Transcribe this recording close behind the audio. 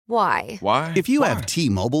Why? Why? If you have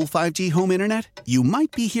T-Mobile 5G home internet, you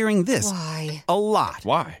might be hearing this Why? a lot.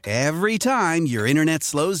 Why? Every time your internet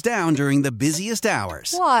slows down during the busiest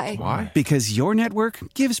hours. Why? Why? Because your network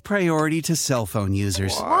gives priority to cell phone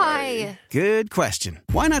users. Why? Good question.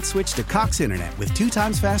 Why not switch to Cox Internet with 2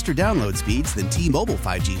 times faster download speeds than T-Mobile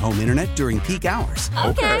 5G home internet during peak hours?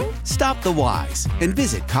 Okay. Stop the whys and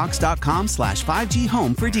visit cox.com/5G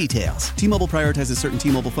home for details. T-Mobile prioritizes certain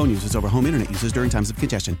T-Mobile phone users over home internet users during times of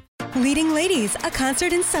congestion. Leading Ladies, a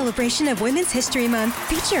concert in celebration of Women's History Month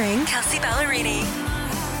featuring Kelsey Ballerini,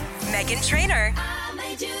 Meghan Trainor,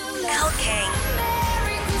 Elle King,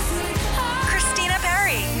 Christina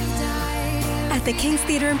Perri. At the King's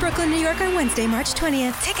Theater in Brooklyn, New York on Wednesday, March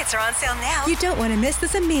 20th. Tickets are on sale now. You don't want to miss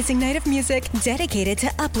this amazing night of music dedicated to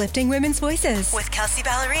uplifting women's voices. With Kelsey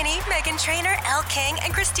Ballerini, Meghan Trainor, Elle King,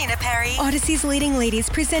 and Christina Perri. Odyssey's Leading Ladies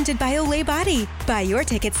presented by Olay Body. Buy your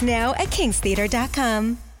tickets now at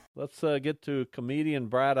kingstheater.com. Let's get to comedian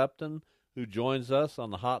Brad Upton, who joins us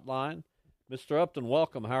on the hotline. Mr. Upton,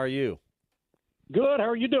 welcome. How are you? Good. How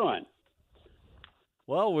are you doing?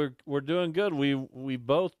 Well, we're doing good. We've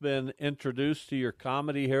both been introduced to your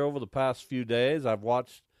comedy here over the past few days. I've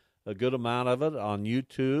watched a good amount of it on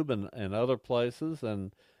YouTube and other places,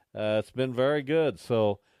 and it's been very good.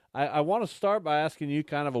 So I want to start by asking you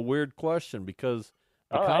kind of a weird question, because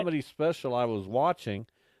the comedy special I was watching,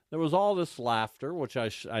 there was all this laughter, which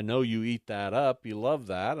I know you eat that up. You love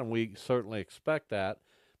that, and we certainly expect that.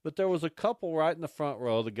 But there was a couple right in the front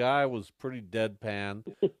row. The guy was pretty deadpan.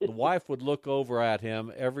 The wife would look over at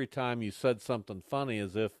him every time you said something funny,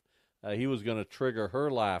 as if he was going to trigger her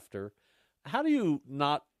laughter. How do you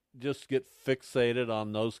not just get fixated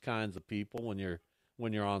on those kinds of people when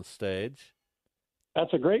you're on stage?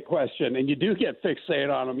 That's a great question, and you do get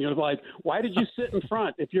fixated on them. You're like, why did you sit in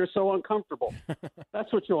front if you're so uncomfortable?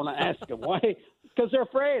 That's what you want to ask them. Why? Because they're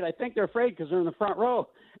afraid. I think they're afraid because they're in the front row.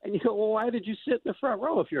 And you go, well, why did you sit in the front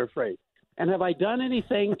row if you're afraid? And have I done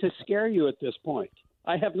anything to scare you at this point?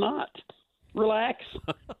 I have not. Relax.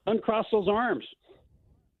 Uncross those arms.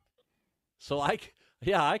 So I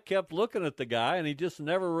kept looking at the guy, and he just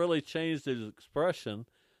never really changed his expression.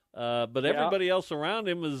 But everybody else around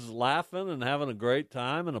him was laughing and having a great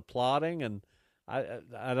time and applauding. And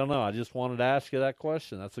I don't know. I just wanted to ask you that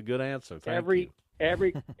question. That's a good answer. Thank you.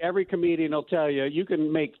 Every comedian will tell you, you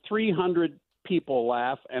can make 300 people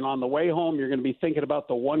laugh, and on the way home, you're going to be thinking about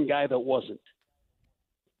the one guy that wasn't.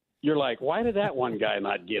 You're like, why did that one guy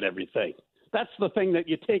not get everything? That's the thing that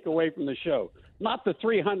you take away from the show. Not the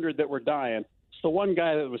 300 that were dying. It's the one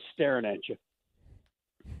guy that was staring at you.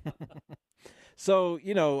 So,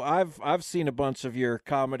 I've seen a bunch of your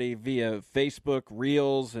comedy via Facebook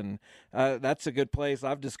Reels, and that's a good place.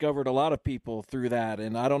 I've discovered a lot of people through that,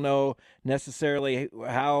 and I don't know necessarily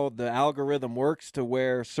how the algorithm works to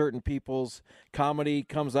where certain people's comedy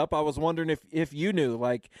comes up. I was wondering if you knew,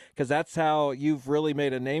 because that's how you've really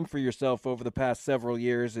made a name for yourself over the past several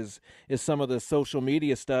years is some of the social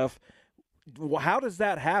media stuff. How does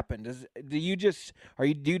that happen? Do you just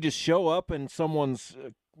show up in someone's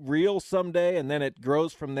reel someday and then it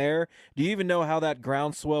grows from there? Do you even know how that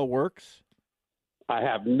groundswell works? I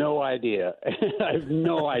have no idea. I have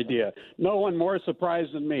no idea. No one more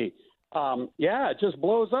surprised than me. It just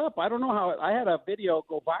blows up. I don't know how I had a video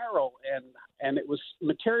go viral, and it was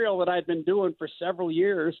material that I'd been doing for several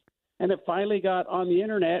years, and it finally got on the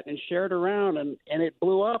internet and shared around, and it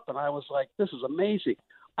blew up, and I was like, this is amazing.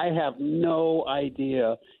 I have no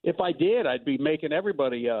idea. If I did, I'd be making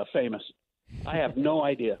everybody famous. I have no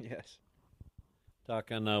idea. Yes.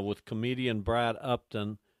 Talking with comedian Brad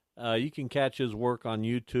Upton. You can catch his work on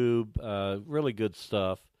YouTube. Really good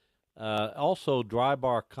stuff. Also, Dry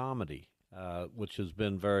Bar Comedy, which has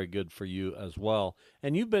been very good for you as well.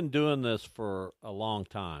 And you've been doing this for a long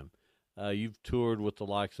time. You've toured with the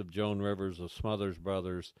likes of Joan Rivers, the Smothers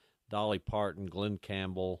Brothers, Dolly Parton, Glenn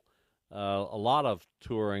Campbell, a lot of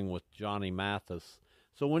touring with Johnny Mathis.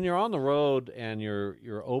 So when you're on the road and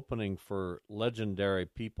you're opening for legendary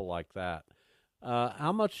people like that,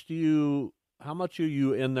 how much are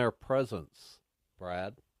you in their presence,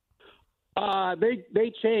 Brad?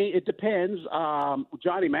 They change. It depends.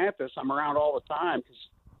 Johnny Mathis, I'm around all the time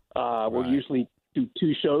because we'll usually do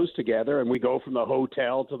 2 shows together, and we go from the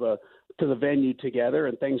hotel to the venue together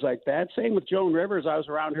and things like that. Same with Joan Rivers. I was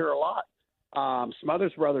around here a lot.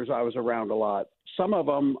 Smothers Brothers, I was around a lot. Some of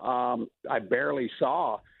them I barely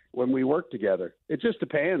saw when we worked together. It just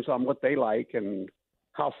depends on what they like and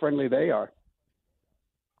how friendly they are.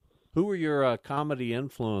 Who were your comedy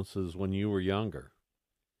influences when you were younger?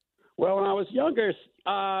 Well, when I was younger,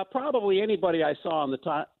 probably anybody I saw on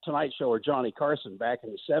the Tonight Show or Johnny Carson back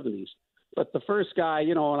in the 70s. But the first guy,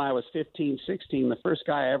 when I was 15, 16, the first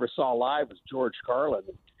guy I ever saw live was George Carlin.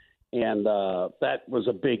 And that was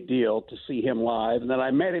a big deal to see him live. And then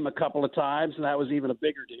I met him a couple of times, and that was even a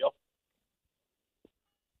bigger deal.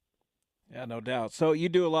 Yeah, no doubt. So you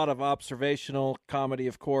do a lot of observational comedy,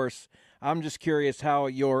 of course. I'm just curious how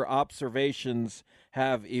your observations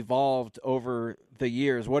have evolved over the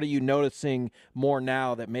years. What are you noticing more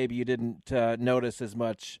now that maybe you didn't notice as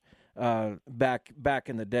much back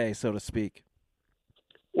in the day, so to speak?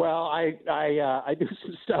 Well, I do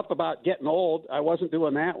some stuff about getting old. I wasn't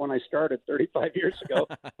doing that when I started 35 years ago.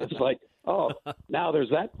 It's like, oh, now there's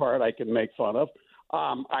that part I can make fun of.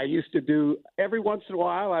 I used to do, every once in a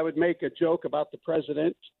while, I would make a joke about the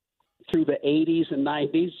president. Through the 80s and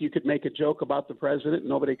 90s, you could make a joke about the president.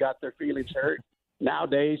 Nobody got their feelings hurt.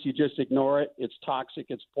 Nowadays, you just ignore it. It's toxic.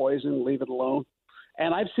 It's poison. Leave it alone.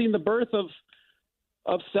 And I've seen the birth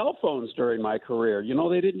of cell phones during my career.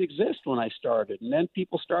 They didn't exist when I started. And then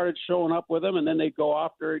people started showing up with them, and then they go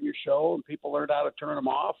off during your show, and people learned how to turn them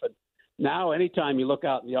off. And now anytime you look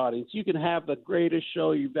out in the audience, you can have the greatest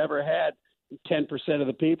show you've ever had. 10% of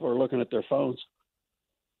the people are looking at their phones.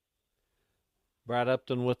 Brad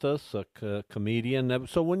Upton with us, a comedian.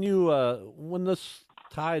 So when this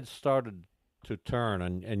tide started to turn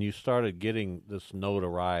and you started getting this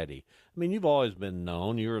notoriety, I mean, you've always been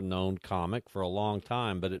known. You're a known comic for a long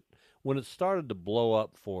time, but when it started to blow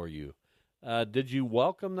up for you, did you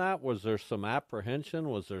welcome that? Was there some apprehension?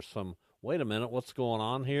 Was there some, wait a minute, what's going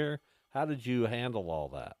on here? How did you handle all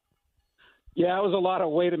that? Yeah, it was a lot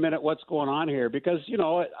of wait a minute, what's going on here? Because,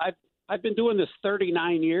 I've been doing this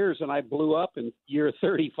 39 years, and I blew up in year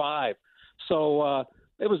 35. So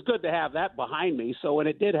it was good to have that behind me. So when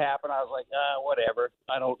it did happen, I was like, whatever.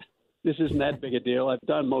 This isn't that big a deal. I've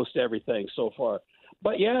done most everything so far.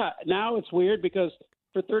 But, yeah, now it's weird because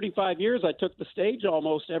for 35 years I took the stage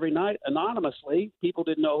almost every night anonymously. People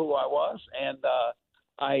didn't know who I was, and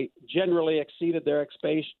I generally exceeded their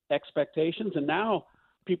expectations. And now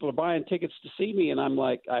people are buying tickets to see me, and I'm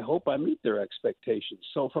like, I hope I meet their expectations.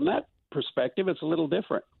 So from that perspective, it's a little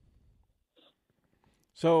different.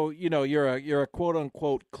 So, you're a quote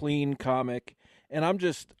unquote clean comic, and I'm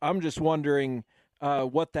just wondering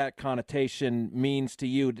what that connotation means to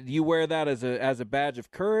you. Do you wear that as a badge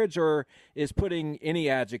of courage, or is putting any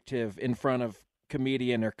adjective in front of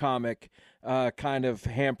comedian or comic kind of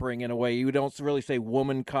hampering in a way? You don't really say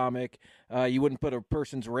woman comic. You wouldn't put a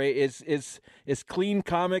person's race. Is clean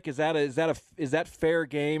comic? Is that fair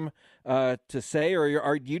game to say,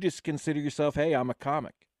 or do you just consider yourself, hey, I'm a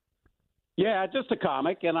comic? Yeah, just a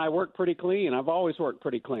comic, and I work pretty clean. I've always worked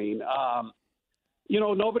pretty clean.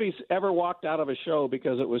 Nobody's ever walked out of a show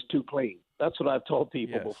because it was too clean. That's what I've told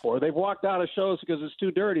people before. They've walked out of shows because it's too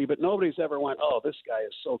dirty, but nobody's ever went, oh, this guy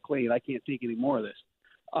is so clean, I can't take any more of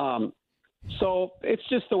this. So it's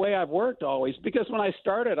just the way I've worked always, because when I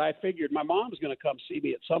started, I figured my mom's going to come see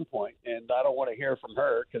me at some point, and I don't want to hear from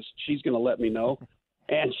her because she's going to let me know.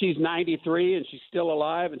 And she's 93, and she's still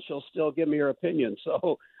alive, and she'll still give me her opinion.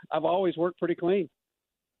 So I've always worked pretty clean.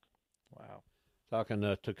 Wow. Talking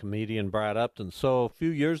to comedian Brad Upton. So a few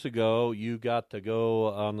years ago, you got to go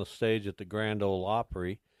on the stage at the Grand Ole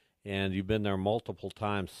Opry, and you've been there multiple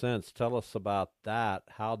times since. Tell us about that,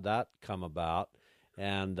 how'd that come about?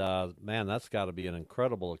 And, man, that's got to be an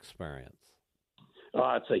incredible experience.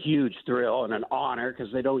 It's a huge thrill and an honor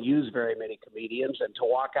because they don't use very many comedians. And to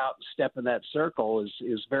walk out and step in that circle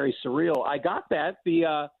is very surreal. I got that.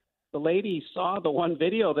 The lady saw the one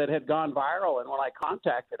video that had gone viral, and when I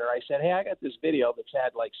contacted her, I said, hey, I got this video that's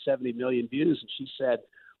had like 70 million views. And she said,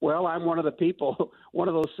 well, I'm one of the people, one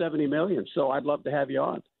of those 70 million, so I'd love to have you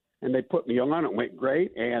on. And they put me on. It went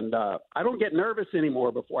great. And I don't get nervous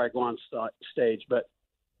anymore before I go on stage. But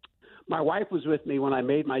my wife was with me when I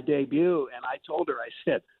made my debut, and I told her, I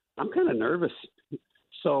said, I'm kind of nervous.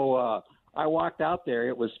 So I walked out there.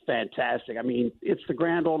 It was fantastic. I mean, it's the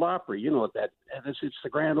Grand Ole Opry. You know what that is. It's the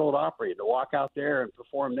Grand Ole Opry. To walk out there and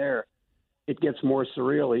perform there, it gets more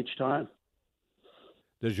surreal each time.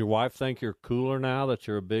 Does your wife think you're cooler now that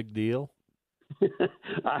you're a big deal?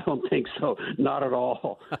 I don't think so. Not at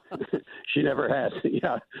all. She never has.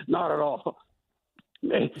 Yeah, not at all.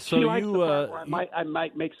 So she likes the part where I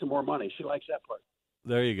might make some more money. She likes that part.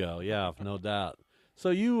 There you go. Yeah, no doubt.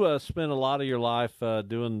 So you spent a lot of your life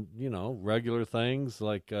doing, regular things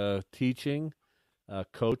like teaching,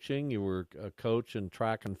 coaching. You were a coach in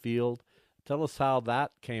track and field. Tell us how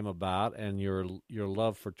that came about and your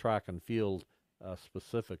love for track and field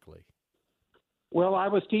specifically. Well, I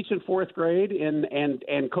was teaching fourth grade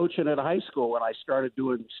and coaching at a high school when I started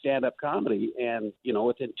doing stand-up comedy. And,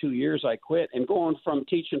 within 2 years I quit. And going from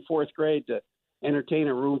teaching fourth grade to entertain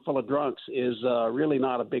a room full of drunks is really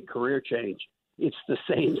not a big career change. It's the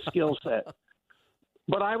same skill set.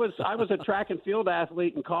 But I was a track and field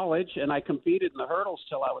athlete in college, and I competed in the hurdles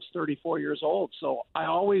till I was 34 years old. So I've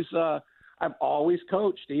always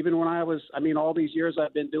coached, even when all these years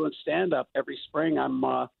I've been doing stand-up every spring.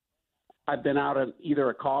 I've been out at either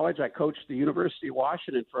a college. I coached the University of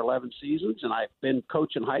Washington for 11 seasons, and I've been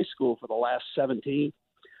coaching high school for the last 17.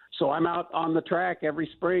 So I'm out on the track every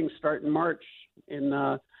spring, starting March,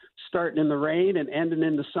 starting in the rain and ending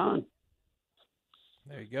in the sun.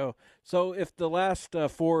 There you go. So if the last 4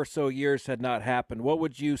 or so years had not happened, what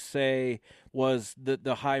would you say was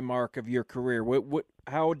the high mark of your career?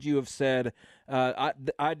 How would you have said,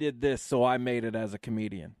 I did this, so I made it as a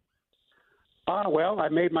comedian? Well, I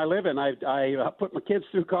made my living. I put my kids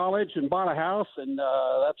through college and bought a house, and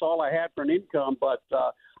that's all I had for an income. But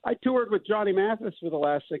I toured with Johnny Mathis for the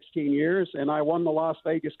last 16 years, and I won the Las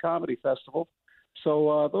Vegas Comedy Festival.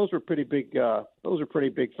 So those were pretty big. Those are pretty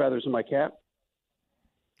big feathers in my cap.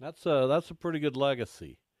 That's a pretty good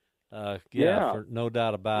legacy. No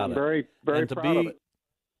doubt about I'm it. Very, very proud of it.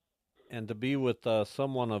 And to be with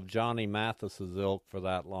someone of Johnny Mathis's ilk for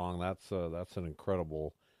that long, that's an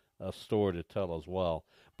incredible story to tell as well.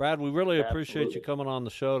 Brad, we really appreciate you coming on the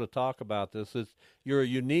show to talk about this. You're a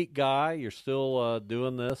unique guy. You're still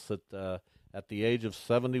doing this at the age of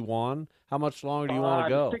 71. How much longer do you want to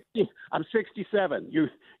go? I'm 67.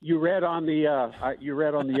 You read on the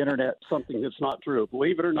internet something that's not true.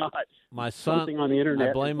 Believe it or not, my son. Something on the internet.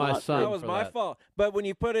 I blame my son. That was my fault. But when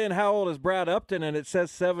you put in how old is Brad Upton and it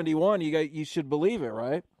says 71, you should believe it,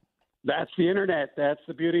 right? That's the internet. That's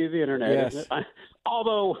the beauty of the internet. Yes. Isn't it?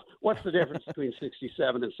 Although, what's the difference between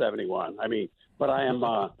 67 and 71? I mean, but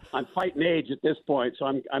I'm fighting age at this point, so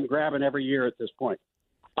I'm grabbing every year at this point.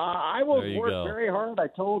 I will work very hard. I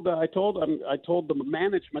told the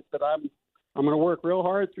management that I'm going to work real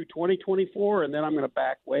hard through 2024, and then I'm going to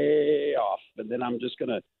back way off, and then I'm just going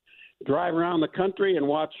to drive around the country and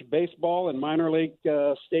watch baseball in minor league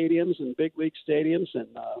stadiums and big league stadiums, and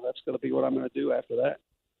that's going to be what I'm going to do after that.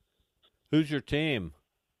 Who's your team?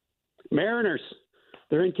 Mariners.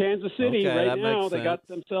 They're in Kansas City right now. They got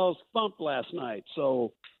themselves thumped last night,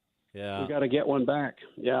 so we got to get one back.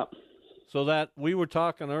 Yeah. So that we were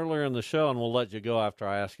talking earlier in the show, and we'll let you go after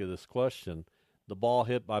I ask you this question. The ball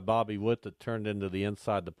hit by Bobby Witt that turned into the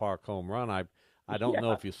inside the park home run. I don't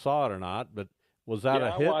know if you saw it or not, but was that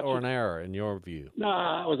a hit or an error in your view? No,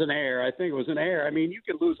 it was an error. I think it was an error. I mean, you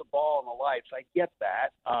could lose a ball in the lights. I get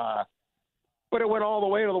that. But it went all the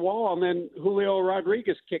way to the wall, and then Julio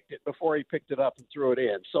Rodriguez kicked it before he picked it up and threw it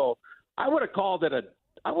in. So I would have called it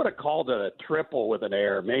a triple with an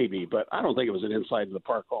error, maybe, but I don't think it was an inside the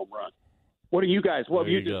park home run. What do you guys? How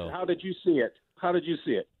did you see it? How did you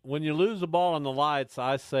see it? When you lose the ball in the lights,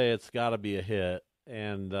 I say it's got to be a hit.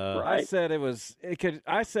 And right. I said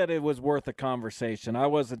it was worth a conversation. I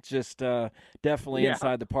wasn't just definitely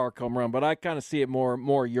inside the park home run, but I kind of see it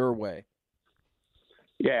more your way.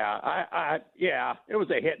 Yeah, it was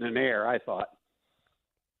a hit and an error, I thought.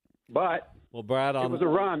 But Brad, it was a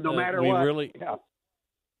run, no matter what.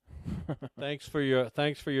 Thanks for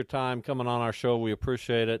your time coming on our show. We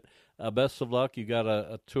appreciate it. Best of luck. You got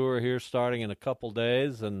a tour here starting in a couple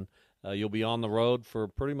days, and you'll be on the road for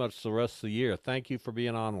pretty much the rest of the year. Thank you for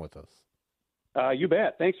being on with us. You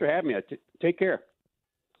bet. Thanks for having me. Take care.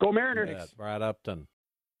 Go Mariners. Brad Upton.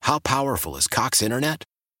 How powerful is Cox Internet?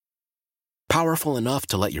 Powerful enough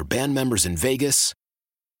to let your band members in Vegas,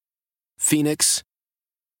 Phoenix,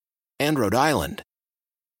 and Rhode Island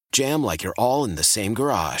jam like you're all in the same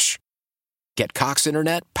garage. Get Cox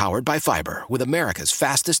Internet powered by fiber with America's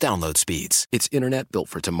fastest download speeds. It's internet built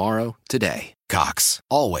for tomorrow, today. Cox,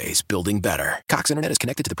 always building better. Cox Internet is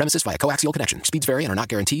connected to the premises via coaxial connection. Speeds vary and are not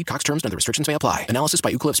guaranteed. Cox terms and other restrictions may apply. Analysis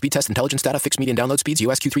by Ookla Speed Test Intelligence Data. Fixed median download speeds.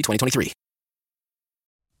 US Q3 2023.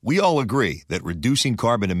 We all agree that reducing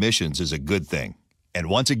carbon emissions is a good thing. And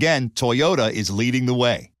once again, Toyota is leading the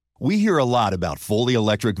way. We hear a lot about fully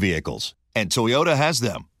electric vehicles, and Toyota has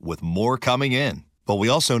them, with more coming in. But we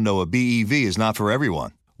also know a BEV is not for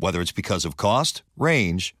everyone, whether it's because of cost,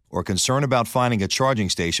 range, or concern about finding a charging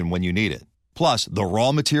station when you need it. Plus, the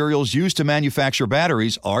raw materials used to manufacture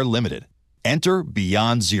batteries are limited. Enter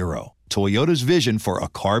Beyond Zero, Toyota's vision for a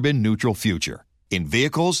carbon-neutral future. In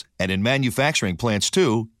vehicles and in manufacturing plants,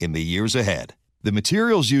 too, in the years ahead. The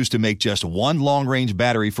materials used to make just one long-range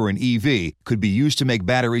battery for an EV could be used to make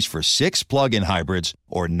batteries for 6 plug-in hybrids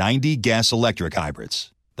or 90 gas-electric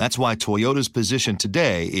hybrids. That's why Toyota's position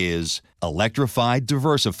today is electrified,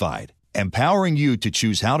 diversified, empowering you to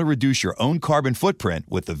choose how to reduce your own carbon footprint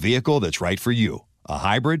with the vehicle that's right for you, a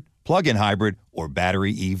hybrid, plug-in hybrid, or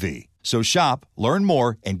battery EV. So shop, learn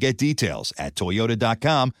more, and get details at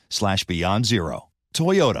toyota.com/beyond0.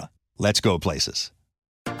 Toyota, let's go places.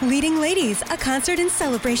 Leading Ladies, a concert in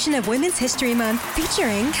celebration of Women's History Month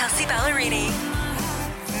featuring Kelsey Ballerini,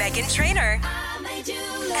 Meghan Trainor,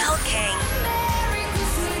 Elle King,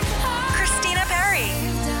 Christina Perry.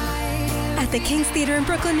 At the King's Theater in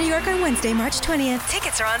Brooklyn, New York on Wednesday, March 20th.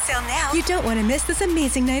 Tickets are on sale now. You don't want to miss this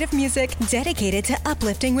amazing night of music dedicated to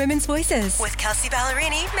uplifting women's voices. With Kelsey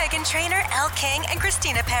Ballerini, Meghan Trainor, Elle King, and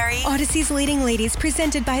Christina Perry. Odyssey's Leading Ladies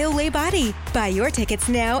presented by Olay Body. Buy your tickets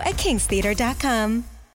now at kingstheater.com.